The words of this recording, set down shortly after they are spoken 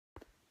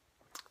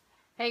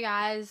Hey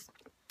guys,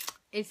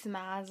 it's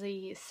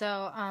Mazzy.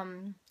 I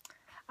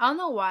don't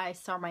know why I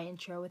start my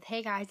intro with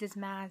 "Hey guys, it's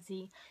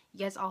Mazzy." You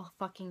guys all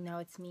fucking know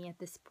it's me at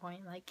this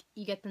point. Like,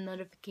 you get the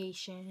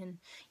notification,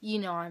 you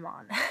know I'm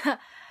on.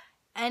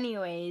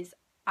 Anyways,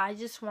 I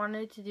just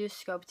wanted to do a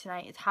scope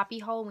tonight. It's Happy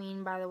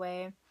Halloween, by the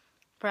way,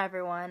 for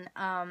everyone.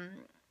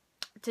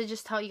 To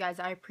just tell you guys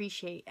I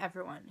appreciate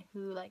everyone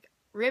who,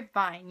 rip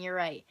Vine. You're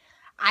right.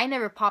 I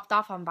never popped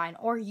off on Vine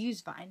or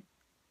used Vine.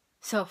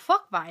 So,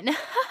 fuck Vine.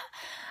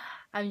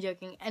 I'm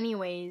joking.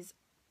 Anyways,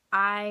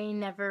 I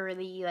never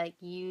really,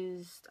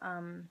 used,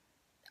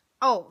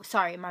 oh,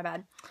 sorry, my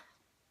bad.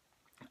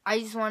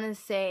 I just want to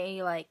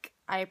say,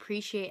 I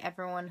appreciate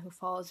everyone who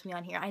follows me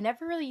on here. I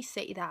never really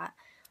say that,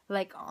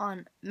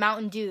 on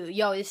Mountain Dew.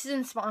 Yo, this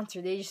isn't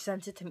sponsored. They just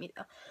sent it to me,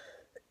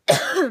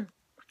 though.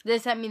 They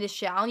sent me this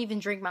shit. I don't even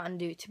drink Mountain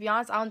Dew. To be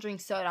honest, I don't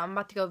drink soda. I'm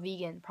about to go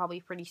vegan probably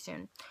pretty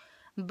soon.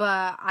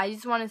 But I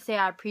just want to say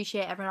I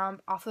appreciate everyone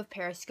off of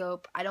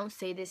Periscope. I don't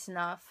say this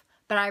enough,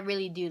 but I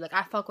really do.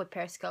 I fuck with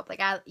Periscope.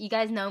 You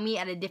guys know me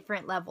at a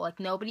different level.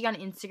 Nobody on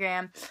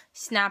Instagram,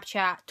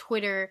 Snapchat,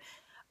 Twitter,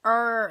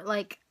 or,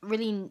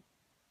 really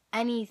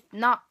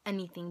not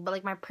anything,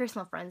 but, my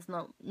personal friends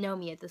know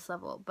me at this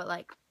level.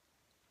 But,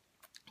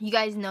 you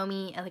guys know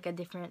me at, a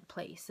different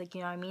place. You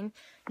know what I mean?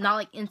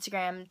 Not,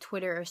 Instagram,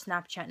 Twitter, or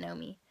Snapchat know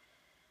me.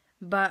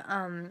 But,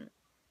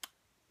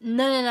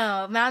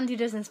 No. Mountain Dew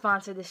doesn't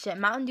sponsor this shit.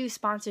 Mountain Dew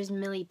sponsors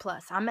Millie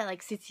Plus. I'm at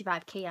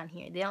 65K on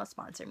here. They don't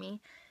sponsor me.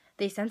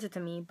 They sent it to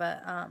me,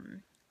 but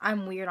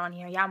I'm weird on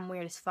here. Yeah, I'm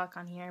weird as fuck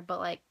on here.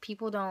 But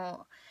people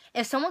don't.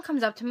 If someone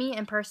comes up to me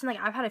in person,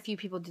 I've had a few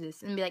people do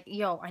this and be like,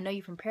 "Yo, I know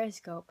you from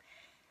Periscope."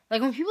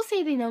 When people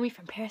say they know me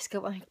from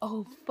Periscope, I'm like,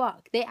 "Oh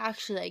fuck, they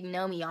actually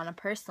know me on a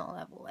personal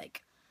level."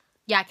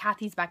 Yeah,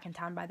 Kathy's back in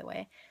town, by the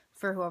way,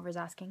 for whoever's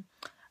asking.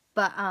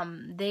 But,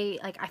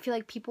 I feel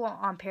like people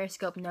on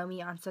Periscope know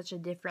me on such a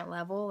different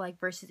level,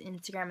 versus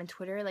Instagram and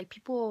Twitter. A lot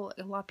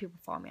of people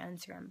follow me on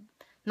Instagram.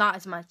 Not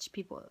as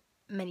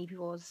many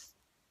people as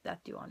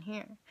that do on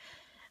here.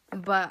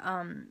 But,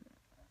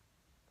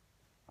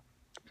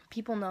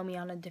 people know me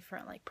on a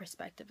different,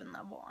 perspective and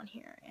level on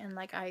here. And,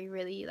 I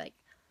really,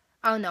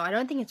 I don't know. I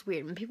don't think it's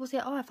weird. When people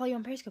say, "Oh, I follow you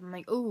on Periscope," I'm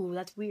like, "Oh,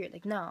 that's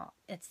weird." No,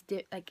 it's,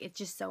 it's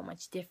just so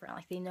much different.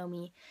 They know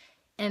me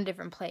in a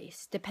different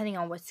place, depending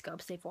on what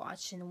scopes they've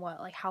watched and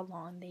how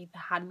long they've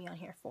had me on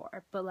here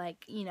for. But I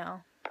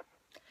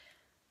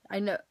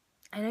know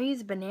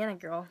he's a banana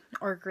girl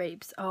or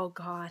grapes. Oh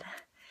god.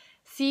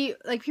 See,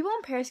 people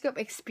on Periscope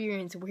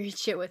experience weird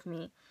shit with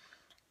me,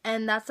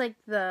 and that's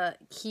the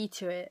key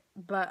to it.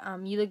 But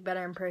you look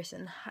better in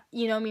person.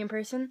 You know me in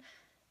person.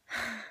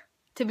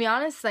 To be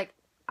honest,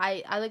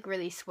 I look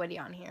really sweaty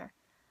on here.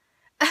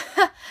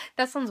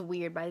 That sounds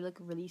weird, but I look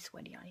really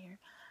sweaty on here.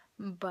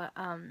 But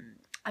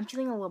I'm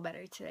feeling a little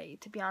better today.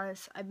 To be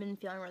honest, I've been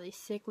feeling really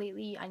sick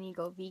lately. I need to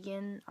go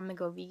vegan. I'm gonna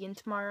go vegan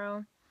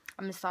tomorrow.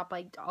 I'm gonna stop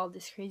all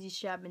this crazy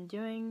shit I've been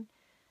doing.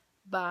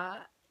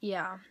 But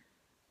yeah.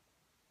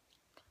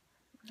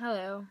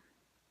 Hello.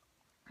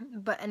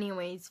 But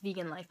anyways,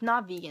 vegan life.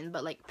 Not vegan,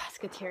 but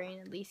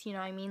pescatarian at least, you know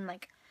what I mean?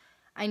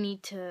 I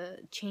need to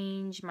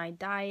change my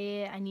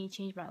diet. I need to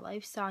change my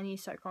lifestyle. I need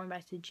to start going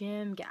back to the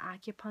gym, get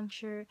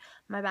acupuncture.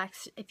 My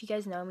back's, if you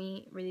guys know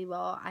me really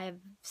well, I have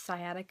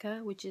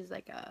sciatica, which is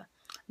a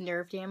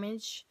nerve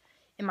damage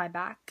in my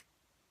back.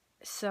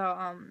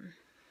 So,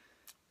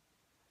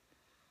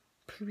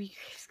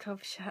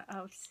 Periscope, shut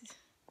up,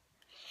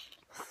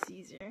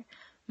 Caesar.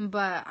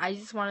 But I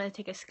just wanted to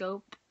take a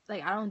scope.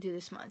 I don't do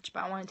this much,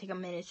 but I want to take a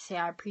minute to say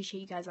I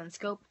appreciate you guys on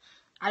Scope.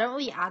 I don't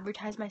really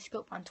advertise my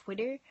Scope on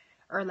Twitter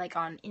or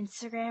on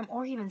Instagram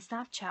or even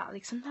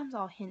Snapchat. Sometimes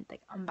I'll hint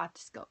I'm about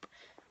to scope,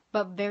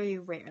 but very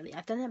rarely.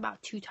 I've done it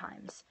about 2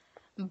 times.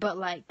 But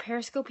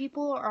Periscope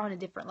people are on a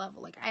different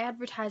level. I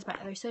advertise my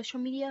other social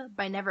media,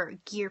 but I never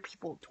gear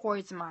people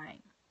towards my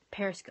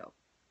Periscope.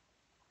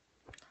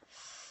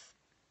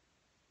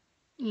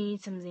 You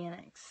need some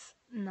Xanax.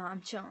 No, I'm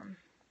chilling.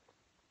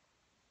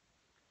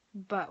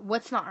 But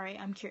what's not right?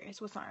 I'm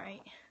curious. What's not right?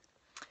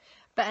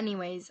 But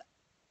anyways,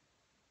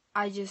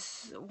 I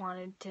just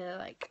wanted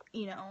to,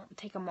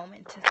 take a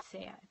moment to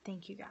say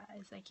thank you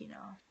guys.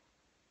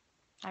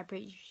 I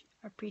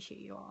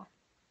appreciate you all.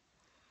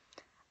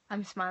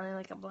 I'm smiling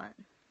like a blunt.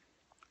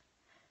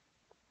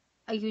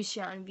 I use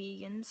shit on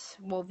vegans.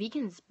 Well,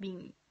 vegans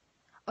being...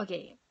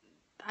 Okay,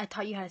 I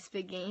taught you how to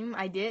spit game.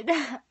 I did.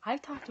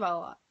 I've talked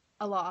about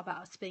a lot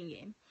about spitting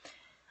game.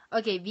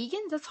 Okay,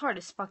 vegans, that's hard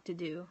as fuck to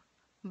do.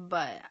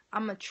 But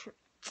I'm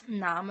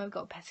gonna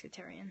go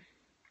pescatarian.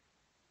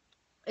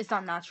 It's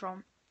not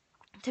natural.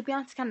 To be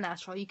honest, it's kind of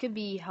natural. You could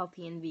be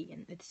healthy and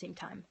vegan at the same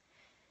time.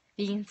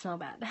 Vegan smell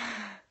bad.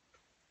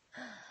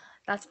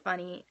 That's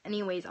funny.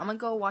 Anyways, I'm gonna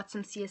go watch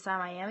some CSI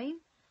Miami.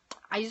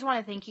 I just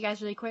want to thank you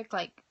guys really quick.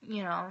 I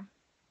know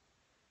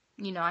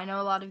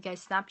a lot of you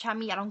guys Snapchat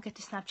me. I don't get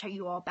to Snapchat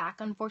you all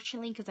back,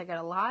 unfortunately, because I get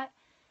a lot.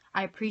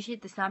 I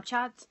appreciate the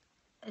Snapchats,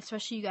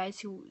 especially you guys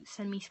who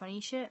send me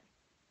funny shit.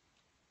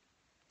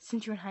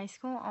 Since you're in high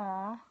school?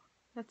 Aw,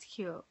 that's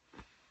cute.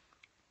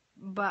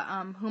 But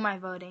who am I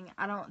voting?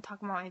 I don't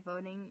talk about my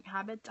voting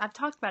habits. I've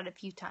talked about it a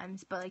few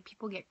times, but like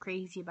people get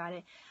crazy about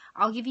it.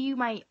 I'll give you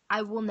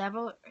I will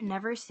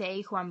never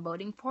say who I'm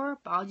voting for,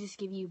 but I'll just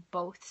give you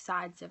both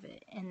sides of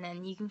it, and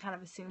then you can kind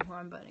of assume who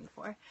I'm voting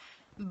for.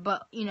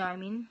 But you know what I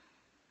mean?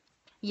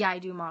 Yeah, I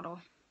do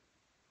model.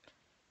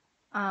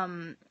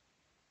 Not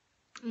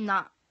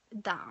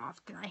that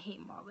often. I hate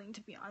modeling,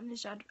 to be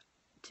honest. I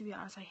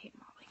hate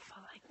modeling,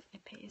 but like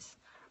it pays.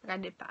 Like I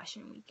did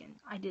fashion weekend.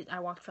 I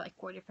walked for like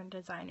 4 different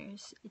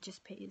designers. It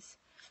just pays.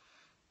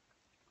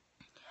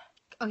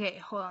 Okay,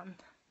 hold on.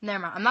 Never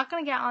mind. I'm not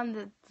gonna get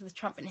on the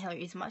Trump and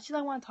Hillary. As much as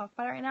I want to talk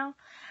about it right now,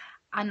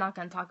 I'm not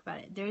gonna talk about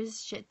it.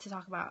 There's shit to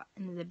talk about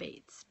in the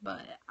debates,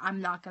 but I'm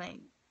not gonna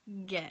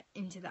get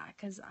into that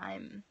because I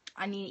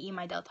need to eat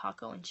my Del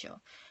Taco and chill.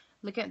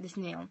 Look at this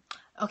nail.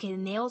 Okay,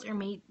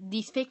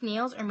 these fake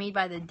nails are made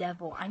by the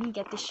devil. I need to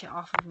get this shit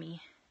off of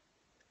me.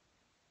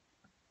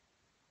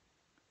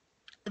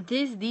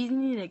 These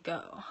need to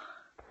go.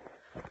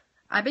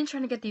 I've been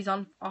trying to get these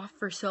off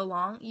for so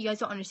long. You guys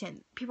don't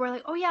understand. People are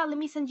like, oh yeah, let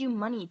me send you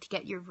money to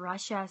get your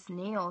rush-ass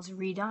nails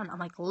redone. I'm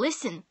like,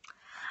 listen,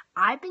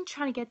 I've been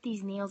trying to get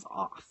these nails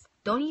off.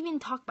 Don't even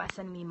talk about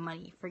sending me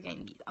money for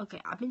getting these. Okay,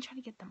 I've been trying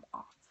to get them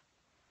off.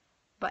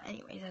 But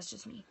anyways, that's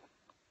just me.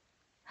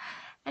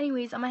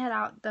 Anyways, I'm gonna head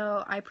out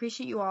though. I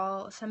appreciate you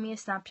all. Send me a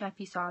Snapchat if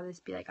you saw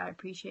this. Be like, I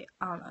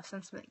don't know,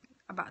 send something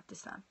about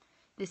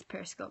this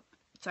Periscope,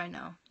 so I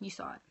know you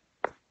saw it.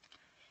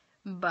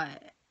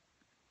 But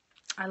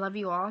I love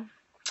you all,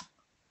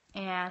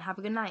 and have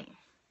a good night.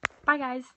 Bye, guys.